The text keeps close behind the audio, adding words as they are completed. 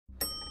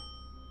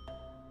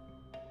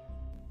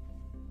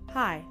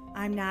Hi,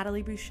 I'm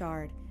Natalie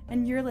Bouchard,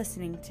 and you're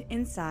listening to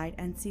Inside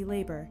NC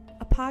Labor,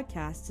 a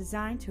podcast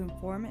designed to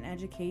inform and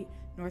educate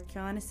North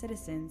Carolina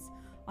citizens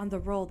on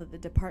the role that the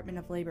Department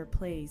of Labor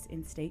plays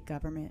in state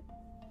government.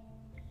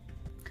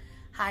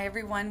 Hi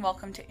everyone,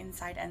 welcome to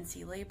Inside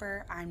NC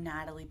Labor. I'm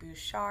Natalie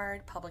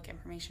Bouchard, Public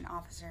Information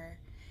Officer,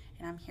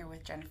 and I'm here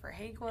with Jennifer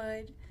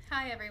Haywood.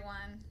 Hi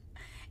everyone.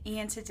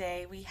 And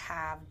today we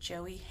have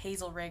Joey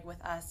Hazelrigg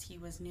with us. He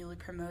was newly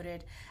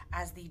promoted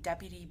as the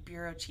Deputy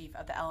Bureau Chief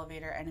of the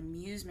Elevator and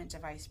Amusement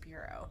Device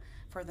Bureau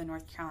for the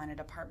North Carolina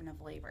Department of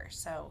Labor.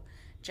 So,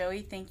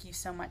 Joey, thank you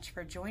so much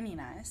for joining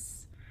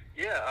us.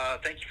 Yeah,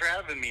 thank you for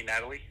having me,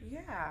 Natalie.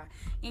 Yeah,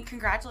 and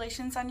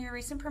congratulations on your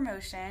recent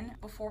promotion.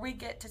 Before we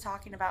get to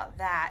talking about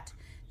that,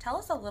 tell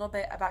us a little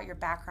bit about your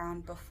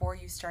background before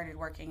you started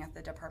working at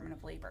the Department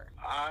of Labor.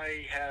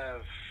 I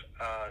have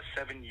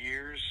 7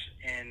 years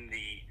in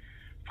the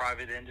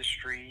private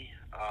industry,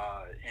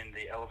 in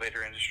the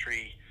elevator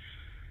industry.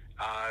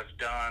 I've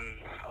done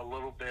a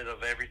little bit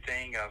of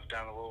everything. I've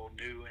done a little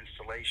new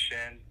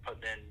installation,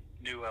 putting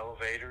in new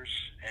elevators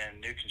and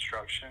new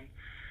construction.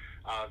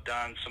 I've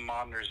done some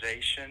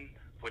modernization,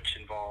 which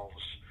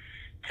involves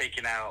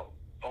taking out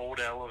old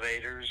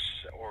elevators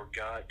or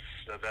guts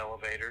of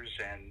elevators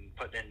and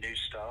putting in new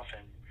stuff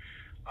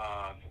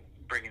and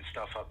bringing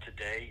stuff up to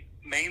date.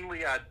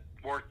 Mainly, I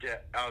worked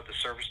out of the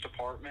service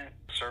department,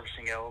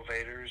 servicing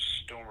elevators,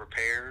 doing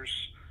repairs,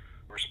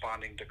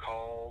 responding to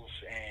calls,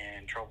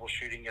 and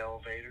troubleshooting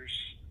elevators,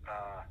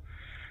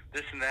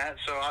 this and that.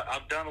 So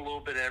I've done a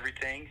little bit of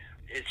everything.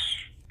 It's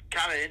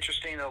kind of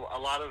interesting. A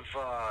lot of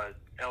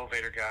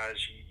elevator guys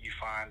you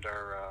find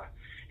are,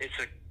 it's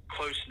a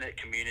close-knit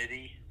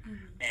community,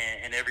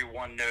 and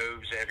everyone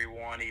knows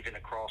everyone, even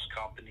across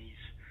companies.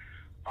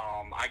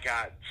 I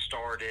got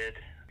started,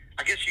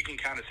 I guess you can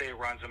kind of say it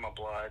runs in my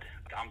blood.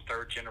 I'm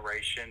third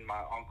generation.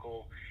 My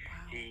uncle,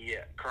 he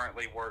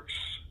currently works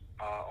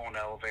on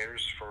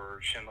elevators for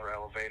Schindler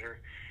Elevator,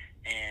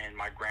 and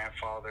my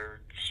grandfather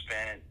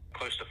spent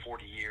close to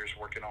 40 years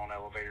working on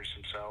elevators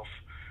himself.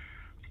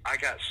 I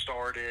got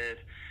started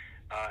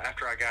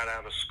after I got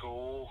out of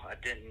school. I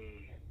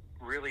didn't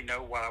really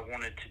know what I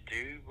wanted to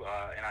do,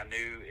 and I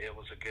knew it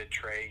was a good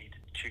trade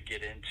to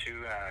get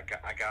into.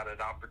 I got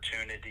an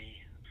opportunity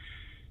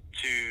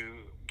to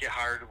get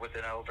hired with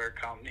an elevator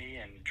company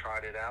and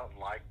tried it out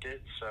and liked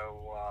it.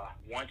 So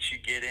once you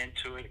get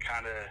into it, it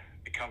kind of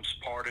becomes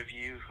part of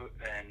you,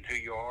 and who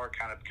you are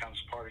kind of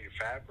becomes part of your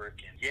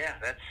fabric. And yeah,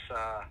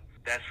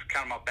 that's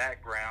kind of my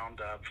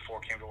background before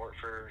I came to work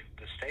for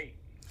the state.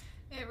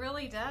 It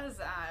really does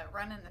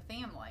run in the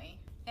family.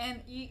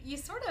 And you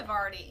sort of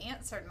already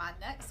answered my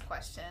next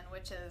question,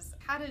 which is,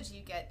 how did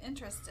you get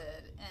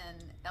interested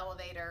in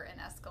elevator and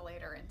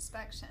escalator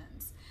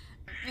inspections?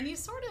 And you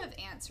sort of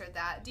answered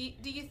that. Do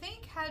you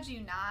think, had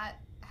you not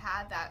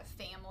had that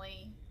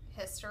family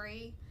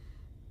history,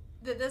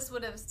 that this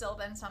would have still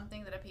been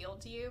something that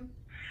appealed to you?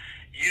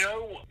 You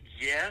know,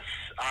 yes.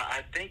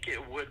 I think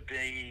it would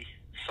be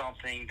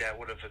something that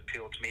would have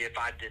appealed to me if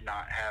I did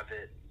not have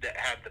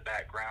the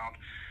background.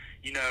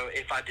 You know,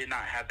 if I did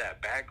not have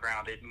that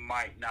background, it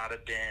might not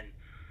have been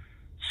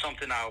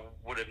something I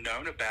would have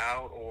known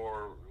about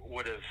or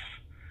would have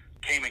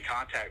came in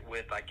contact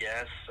with, I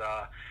guess.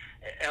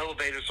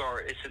 Elevators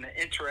it's an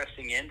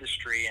interesting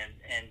industry,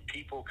 and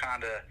people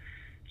kind of,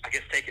 I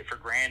guess, take it for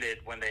granted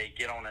when they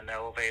get on an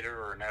elevator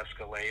or an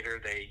escalator.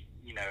 They,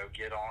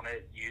 get on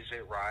it, use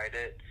it, ride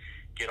it,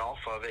 get off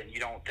of it, and you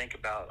don't think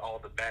about all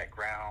the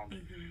background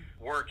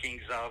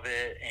workings of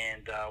it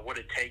and what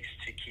it takes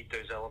to keep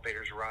those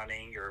elevators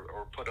running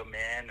or put them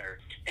in.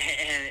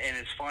 And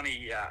it's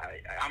funny,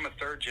 I'm a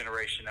third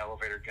generation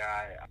elevator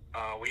guy.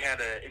 We had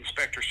an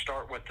inspector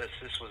start with us.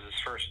 This was his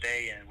first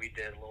day, and we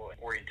did a little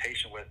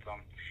orientation with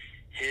him.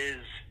 His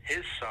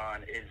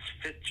son is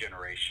fifth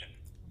generation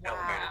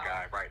elevator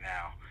guy right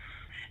now.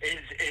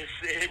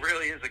 It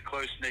really is a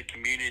close-knit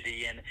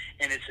community, and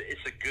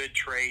it's a good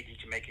trade. You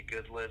can make a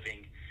good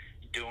living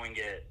doing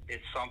it.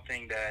 It's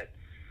something that,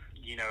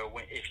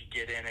 if you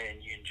get in it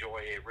and you enjoy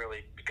it, it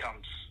really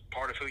becomes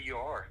part of who you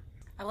are.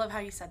 I love how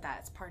you said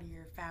that. It's part of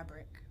your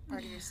fabric,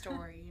 part of your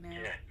story,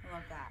 Yeah. I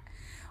love that.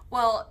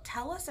 Well,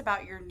 tell us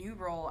about your new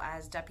role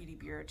as Deputy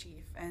Bureau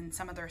Chief and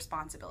some of the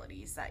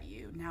responsibilities that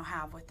you now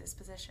have with this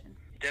position.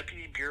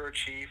 Deputy Bureau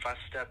Chief, I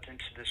stepped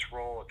into this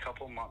role a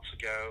couple months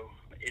ago.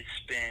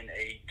 It's been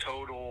a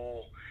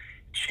total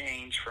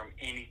change from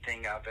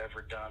anything I've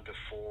ever done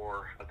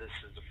before. This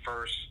is the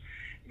first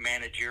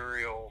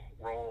managerial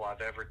role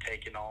I've ever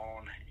taken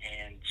on,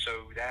 and so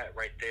that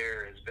right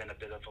there has been a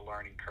bit of a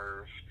learning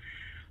curve.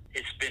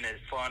 It's been a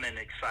fun and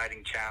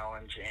exciting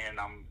challenge, and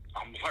I'm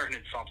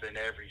learning something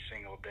every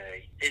single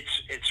day.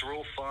 It's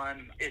real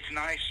fun. It's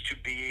nice to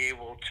be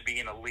able to be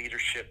in a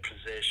leadership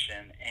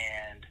position,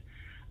 and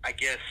I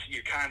guess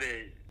you're kind of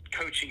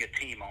coaching a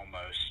team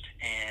almost.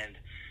 And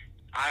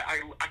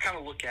I kind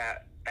of look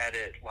at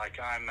it like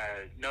I'm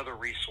another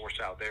resource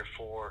out there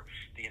for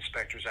the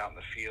inspectors out in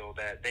the field,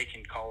 that they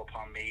can call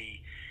upon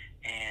me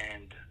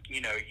and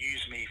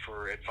use me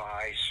for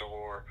advice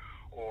or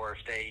or if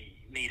they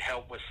need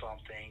help with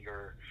something,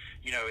 or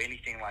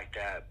anything like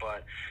that.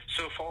 But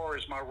so far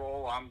as my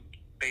role, I'm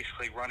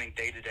basically running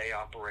day-to-day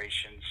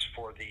operations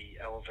for the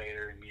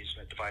Elevator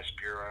Amusement Device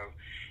Bureau,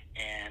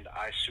 and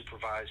I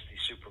supervise the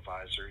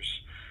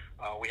supervisors.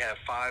 We have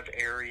 5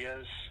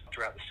 areas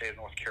throughout the state of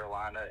North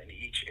Carolina, and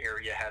each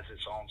area has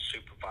its own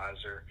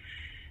supervisor.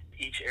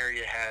 Each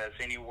area has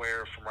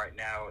anywhere from right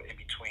now in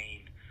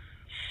between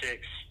 6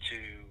 to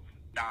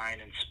 9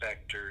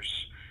 inspectors.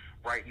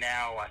 Right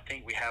now, I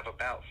think we have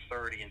about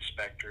 30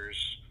 inspectors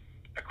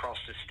across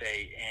the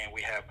state, and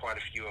we have quite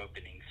a few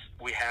openings.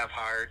 We have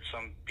hired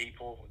some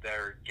people that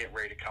are getting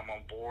ready to come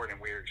on board,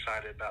 and we're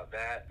excited about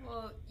that.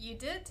 Well, you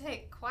did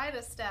take quite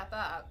a step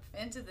up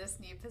into this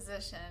new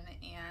position,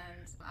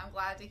 and I'm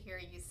glad to hear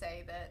you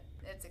say that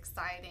it's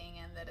exciting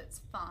and that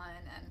it's fun.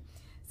 And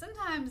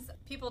sometimes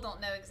people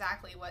don't know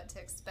exactly what to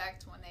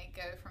expect when they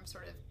go from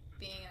sort of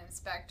being an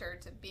inspector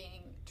to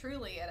being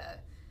truly at a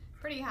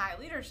pretty high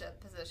leadership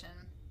position.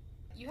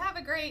 You have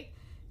a great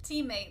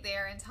teammate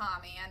there in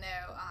Tommy. I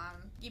know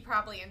you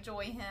probably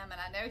enjoy him, and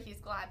I know he's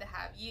glad to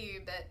have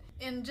you, but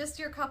in just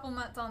your couple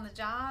months on the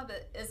job,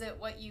 is it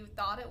what you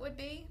thought it would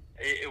be?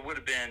 It would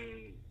have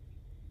been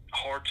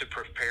hard to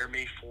prepare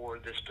me for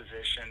this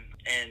position,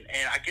 and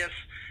I guess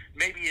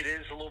maybe it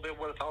is a little bit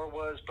what I thought it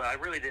was, but I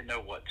really didn't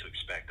know what to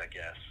expect, I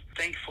guess.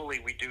 Thankfully,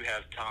 we do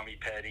have Tommy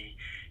Petty.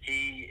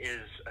 He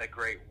is a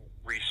great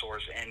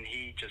resource, and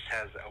he just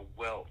has a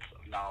wealth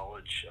of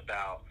knowledge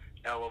about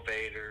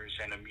elevators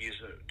and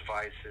amusement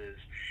devices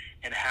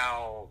and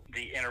how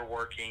the inner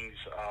workings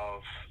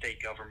of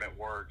state government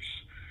works.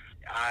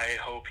 I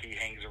hope he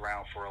hangs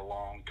around for a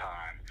long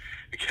time,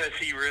 because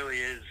he really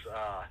is,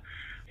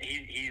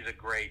 he's a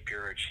great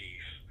bureau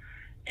chief.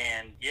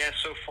 And yeah,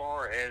 so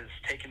far as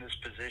taking this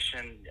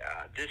position,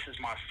 this is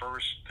my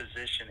first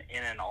position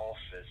in an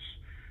office,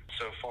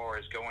 so far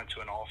as going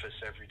to an office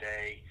every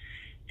day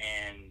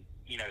and,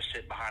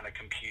 sit behind a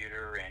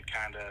computer and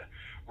kind of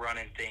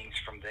running things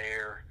from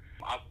there.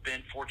 I've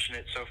been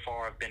fortunate so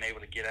far. I've been able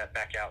to get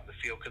back out in the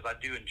field, because I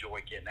do enjoy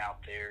getting out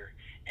there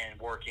and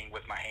working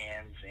with my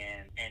hands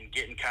and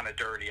getting kind of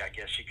dirty, I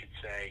guess you could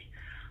say.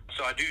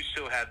 So I do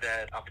still have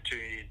that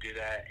opportunity to do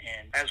that.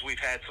 And as we've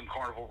had some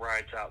carnival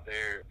rides out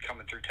there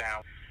coming through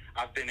town,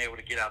 I've been able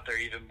to get out there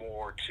even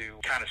more to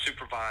kind of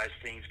supervise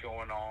things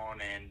going on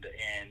and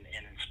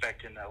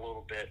inspecting a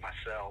little bit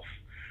myself.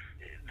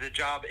 The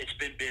job, it's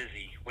been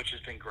busy, which has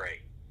been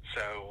great.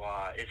 So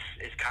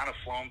it's kind of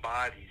flown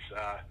by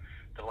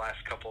the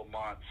last couple of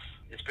months.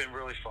 It's been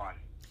really fun.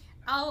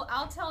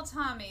 I'll tell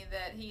Tommy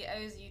that he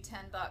owes you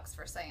 $10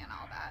 for saying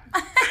all that.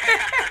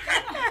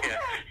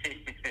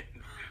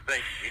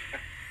 Thank you.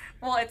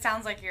 Well, it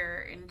sounds like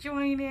you're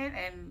enjoying it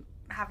and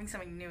having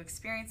some new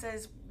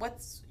experiences.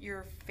 What's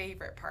your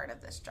favorite part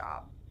of this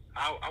job?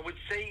 I would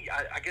say,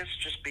 I guess,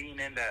 just being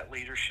in that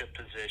leadership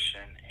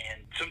position.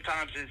 And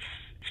sometimes it's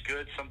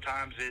good,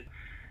 sometimes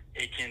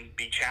it can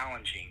be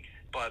challenging.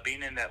 But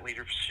being in that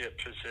leadership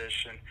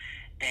position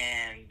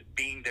and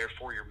being there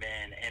for your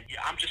men, and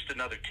I'm just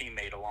another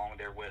teammate along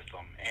there with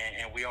them,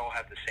 and we all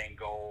have the same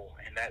goal,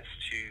 and that's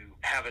to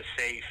have a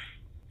safe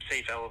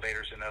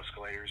elevators and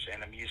escalators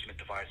and amusement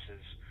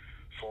devices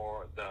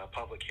for the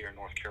public here in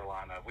North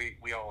Carolina.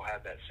 We all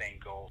have that same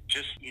goal,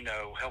 just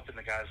helping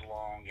the guys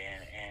along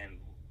and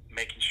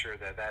making sure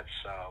that that's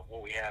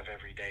what we have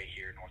every day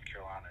here in North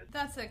Carolina.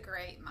 That's a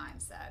great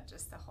mindset,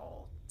 just the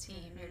whole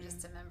team. You're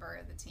just a member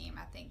of the team.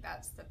 I think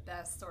that's the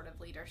best sort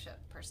of leadership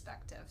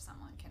perspective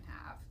someone can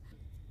have.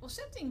 Well,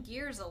 shifting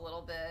gears a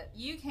little bit,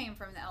 you came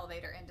from the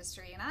elevator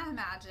industry, and I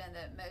imagine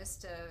that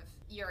most of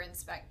your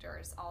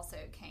inspectors also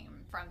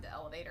came from the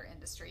elevator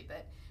industry,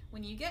 but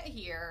when you get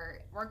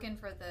here working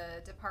for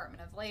the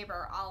Department of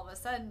Labor, all of a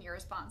sudden you're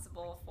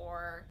responsible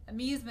for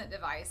amusement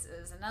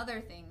devices and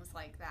other things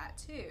like that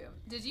too.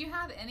 Did you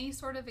have any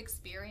sort of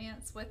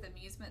experience with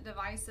amusement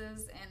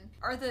devices, and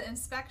are the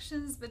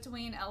inspections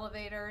between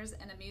elevators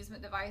and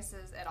amusement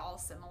devices at all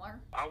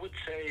similar? I would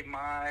say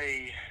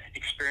my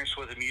experience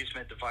with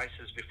amusement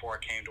devices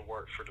before I came to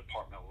work for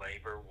Department of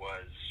Labor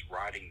was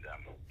riding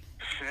them.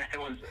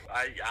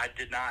 I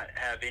did not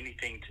have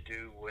anything to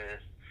do with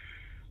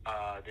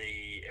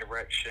the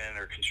erection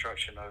or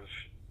construction of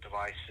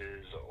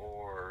devices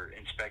or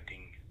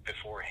inspecting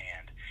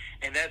beforehand.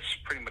 And that's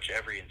pretty much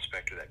every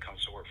inspector that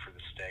comes to work for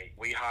the state.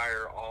 We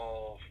hire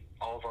all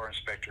of our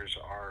inspectors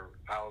are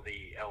out of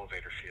the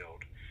elevator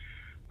field.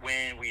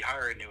 When we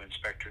hire a new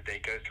inspector, they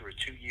go through a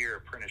 2-year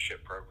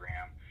apprenticeship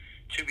program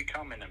to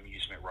become an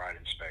amusement ride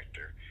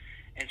inspector.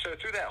 And so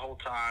through that whole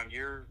time,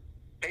 you're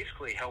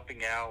basically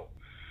helping out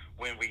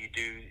when we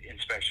do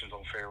inspections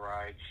on fair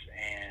rides,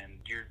 and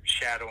you're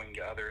shadowing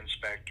other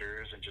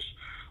inspectors and just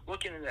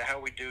looking at how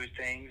we do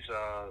things,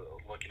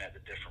 looking at the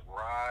different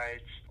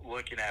rides,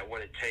 looking at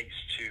what it takes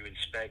to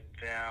inspect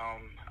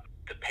them,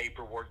 the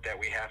paperwork that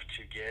we have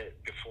to get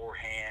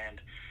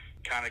beforehand,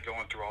 kind of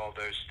going through all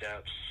those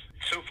steps.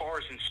 So far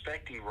as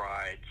inspecting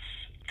rides,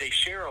 they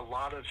share a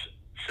lot of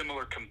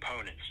similar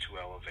components to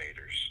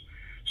elevators.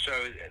 So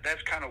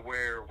that's kind of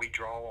where we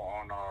draw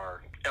on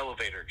our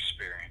elevator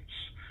experience.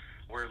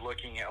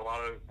 looking at a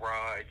lot of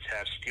rides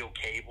have steel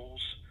cables,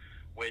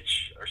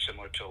 which are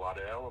similar to a lot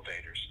of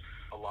elevators.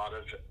 A lot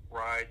of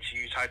rides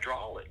use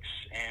hydraulics,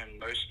 and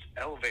most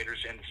elevators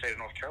in the state of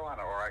North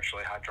Carolina are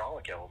actually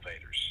hydraulic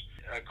elevators.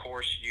 Of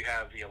course, you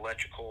have the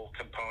electrical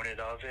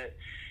component of it,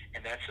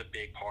 and that's a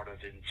big part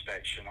of the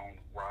inspection on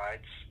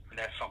rides. And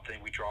that's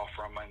something we draw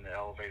from in the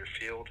elevator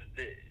field.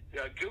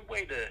 A good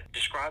way to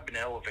describe an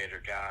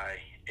elevator guy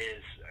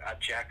is a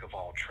jack of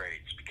all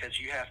trades, because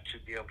you have to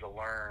be able to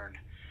learn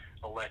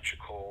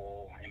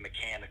electrical and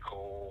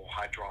mechanical,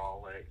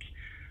 hydraulic,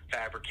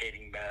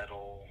 fabricating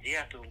metal. You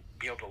have to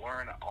be able to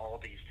learn all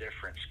these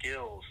different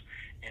skills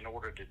in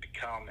order to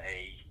become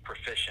a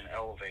proficient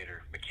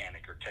elevator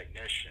mechanic or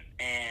technician.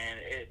 And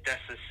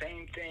that's the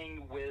same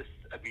thing with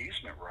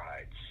amusement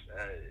rides.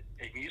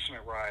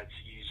 Amusement rides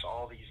use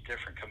all these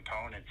different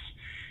components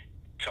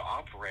to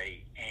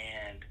operate,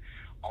 and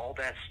all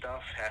that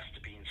stuff has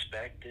to be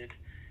inspected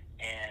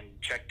and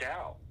checked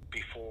out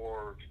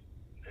before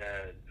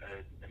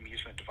an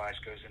amusement device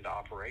goes into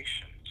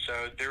operation.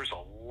 So there's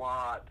a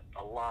lot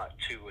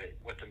to it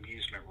with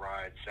amusement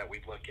rides that we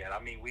look at. I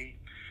mean, we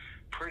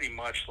pretty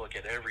much look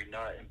at every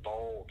nut and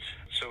bolt,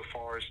 so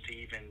far as to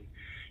even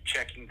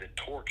checking the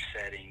torque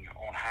setting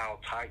on how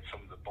tight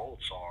some of the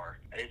bolts are.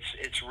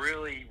 It's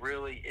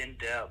really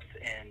in-depth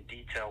and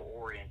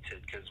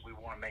detail-oriented, because we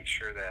want to make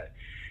sure that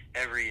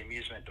every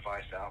amusement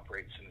device that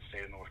operates in the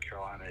state of North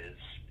Carolina is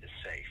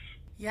safe.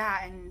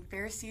 Yeah, and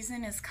fair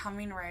season is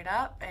coming right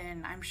up,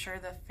 and I'm sure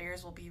the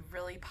fairs will be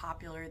really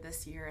popular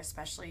this year,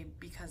 especially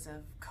because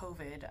of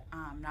COVID,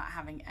 not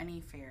having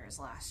any fairs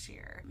last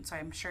year. So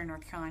I'm sure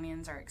North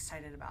Carolinians are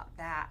excited about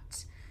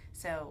that.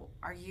 So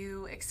are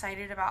you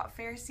excited about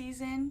fair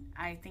season?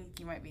 I think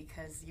you might be,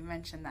 because you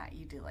mentioned that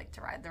you do like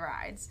to ride the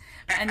rides.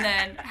 And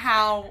then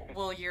how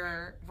will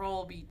your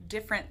role be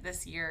different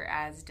this year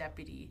as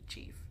deputy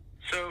chief?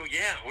 So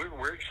yeah,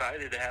 we're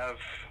excited to have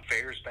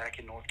fairs back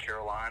in North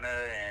Carolina,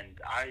 and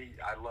I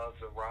love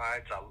the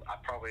rides. I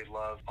probably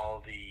love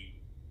all the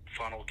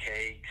funnel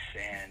cakes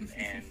and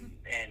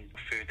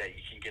food that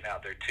you can get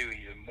out there too,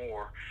 even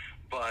more.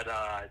 But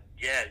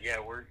yeah,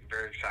 we're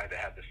very excited to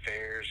have the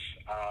fairs.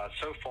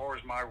 So far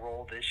as my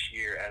role this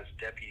year as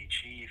deputy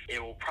chief,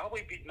 it will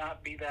probably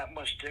not be that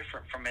much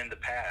different from in the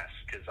past,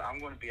 because I'm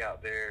going to be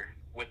out there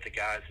with the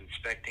guys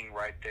inspecting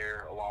right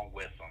there along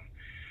with them.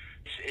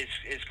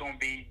 It's going to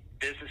be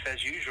business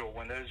as usual.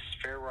 When those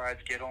fair rides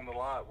get on the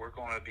lot, we're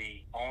going to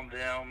be on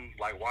them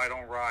like white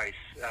on rice,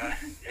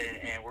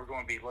 and we're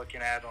going to be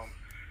looking at them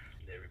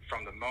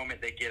from the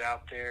moment they get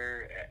out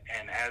there,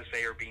 and as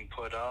they are being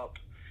put up,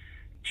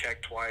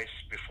 check twice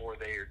before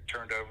they are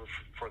turned over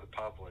for the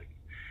public.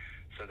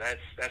 So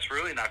that's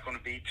really not going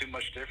to be too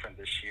much different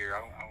this year.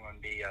 I'm going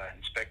to be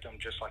inspect them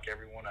just like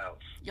everyone else.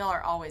 Y'all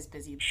are always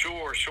busy.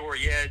 Sure.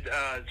 Yeah,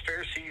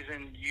 fair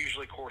season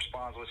usually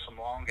corresponds with some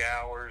long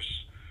hours,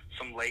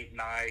 some late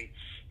nights.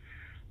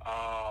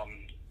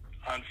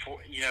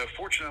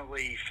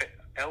 Fortunately,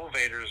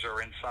 elevators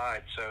are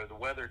inside, so the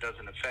weather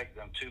doesn't affect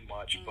them too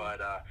much. But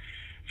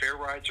fair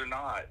rides are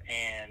not,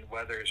 and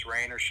whether it's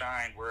rain or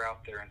shine, we're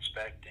out there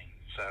inspecting.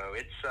 So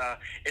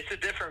it's a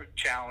different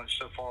challenge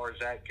so far as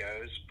that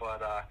goes,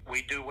 but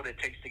we do what it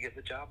takes to get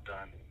the job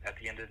done at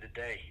the end of the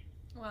day.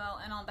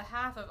 Well, and on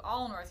behalf of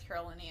all North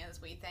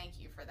Carolinians, we thank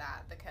you for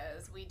that,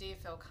 because we do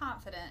feel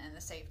confident in the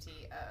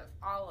safety of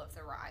all of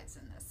the rides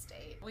in this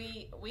state.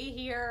 We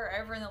here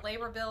over in the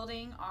Labor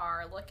Building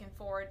are looking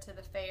forward to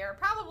the fair,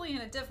 probably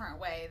in a different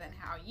way than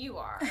how you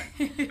are.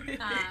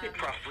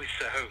 Probably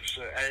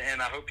so,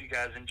 and I hope you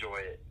guys enjoy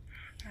it.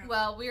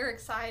 Well, we're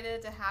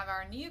excited to have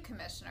our new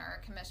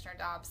commissioner, Commissioner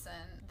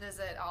Dobson,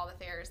 visit all the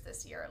fairs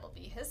this year. It'll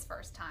be his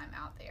first time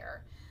out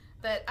there.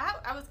 But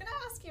I was going to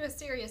ask you a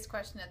serious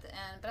question at the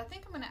end, but I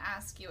think I'm going to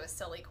ask you a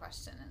silly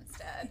question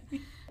instead.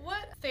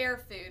 What fair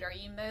food are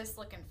you most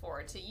looking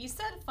forward to? You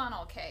said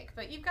funnel cake,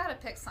 but you've got to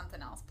pick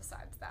something else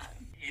besides that.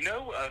 You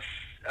know,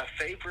 a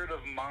favorite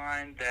of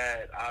mine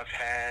that I've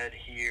had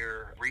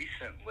here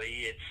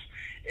recently,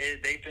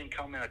 they've been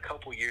coming a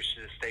couple years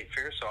to the state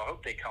fair, so I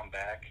hope they come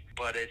back.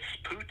 But it's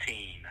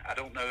poutine. I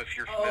don't know if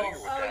you're familiar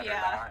with that or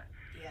not.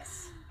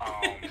 Yes.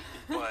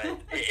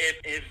 But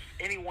if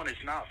anyone is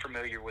not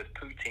familiar with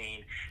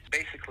poutine,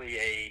 basically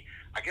a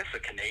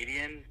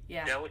Canadian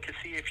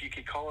delicacy, if you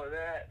could call it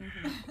that.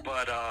 Mm-hmm.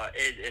 But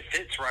it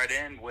fits right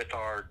in with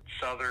our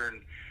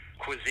southern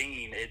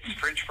cuisine. It's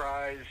French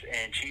fries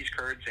and cheese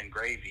curds and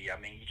gravy. I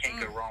mean, you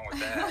can't go wrong with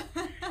that.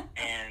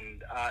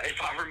 And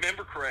if I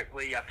remember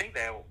correctly, I think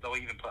they'll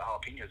even put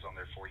jalapenos on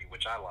there for you,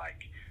 which I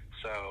like.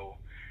 So,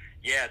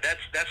 yeah,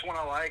 that's one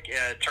I like.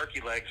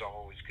 Turkey legs are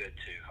always good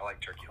too. I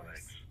like turkey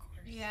legs.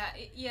 Yeah,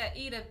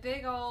 eat a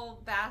big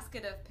old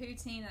basket of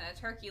poutine and a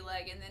turkey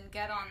leg, and then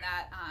get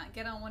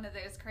on one of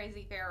those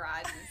crazy fair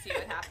rides and see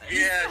what happens.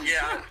 Yeah.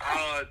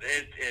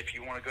 If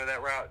you want to go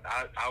that route,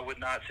 I would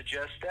not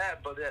suggest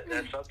that, but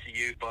that's up to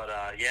you. But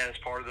yeah, it's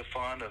part of the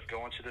fun of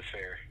going to the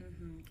fair.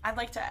 Mm-hmm. I'd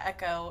like to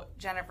echo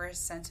Jennifer's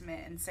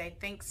sentiment and say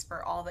thanks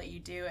for all that you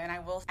do, and I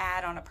will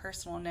add on a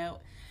personal note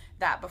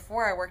that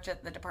before I worked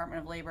at the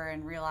Department of Labor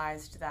and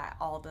realized that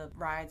all the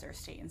rides are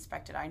state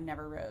inspected, I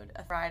never rode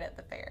a ride at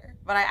the fair.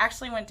 But I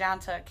actually went down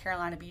to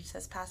Carolina Beach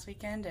this past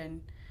weekend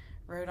and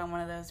rode on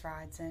one of those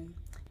rides, and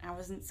I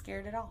wasn't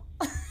scared at all.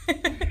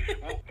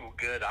 Well,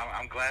 good.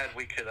 I'm glad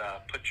we could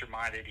put your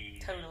mind at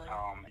ease. Totally.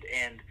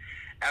 And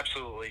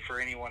absolutely, for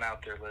anyone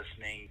out there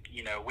listening,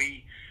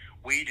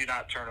 we do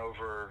not turn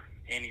over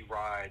any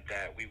ride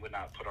that we would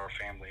not put our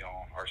family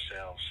on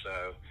ourselves.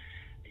 So,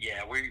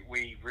 yeah,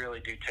 we really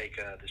do take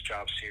this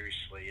job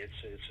seriously.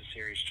 It's a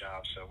serious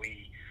job, so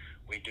we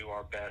do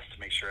our best to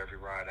make sure every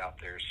ride out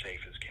there is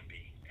safe as can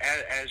be.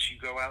 As you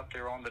go out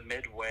there on the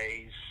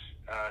midways,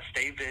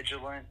 stay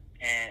vigilant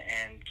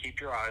and keep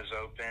your eyes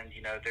open.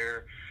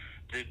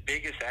 The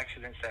biggest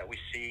accidents that we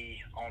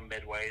see on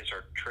midways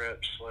are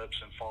trips,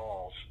 slips, and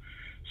falls.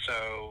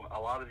 So a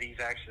lot of these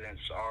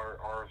accidents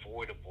are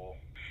avoidable.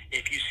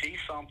 If you see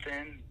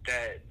something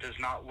that does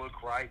not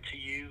look right to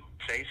you,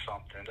 say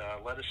something.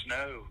 Let us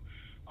know.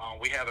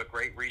 We have a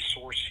great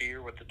resource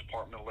here with the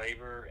Department of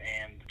Labor,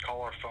 and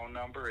call our phone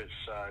number. It's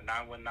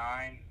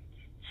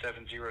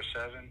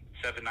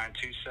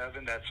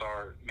 919-707-7927. That's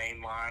our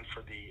main line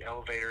for the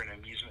Elevator and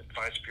Amusement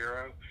Advice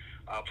Bureau.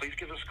 Please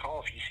give us a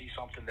call if you see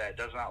something that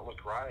does not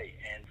look right,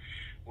 and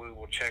we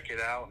will check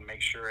it out and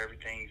make sure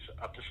everything's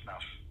up to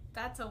snuff.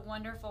 That's a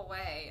wonderful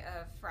way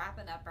of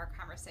wrapping up our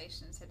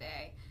conversation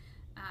today.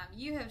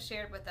 You have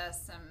shared with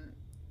us some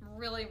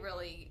really,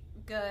 really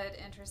good,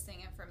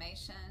 interesting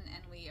information,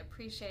 and we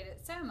appreciate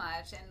it so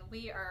much. And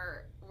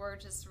we're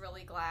just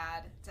really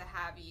glad to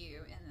have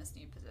you in this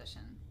new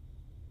position.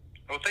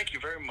 Well, thank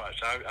you very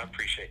much. I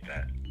appreciate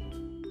that.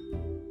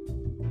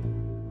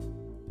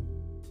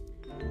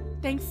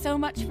 Thanks so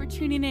much for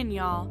tuning in,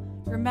 y'all.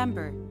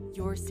 Remember,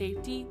 your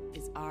safety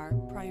is our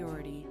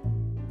priority.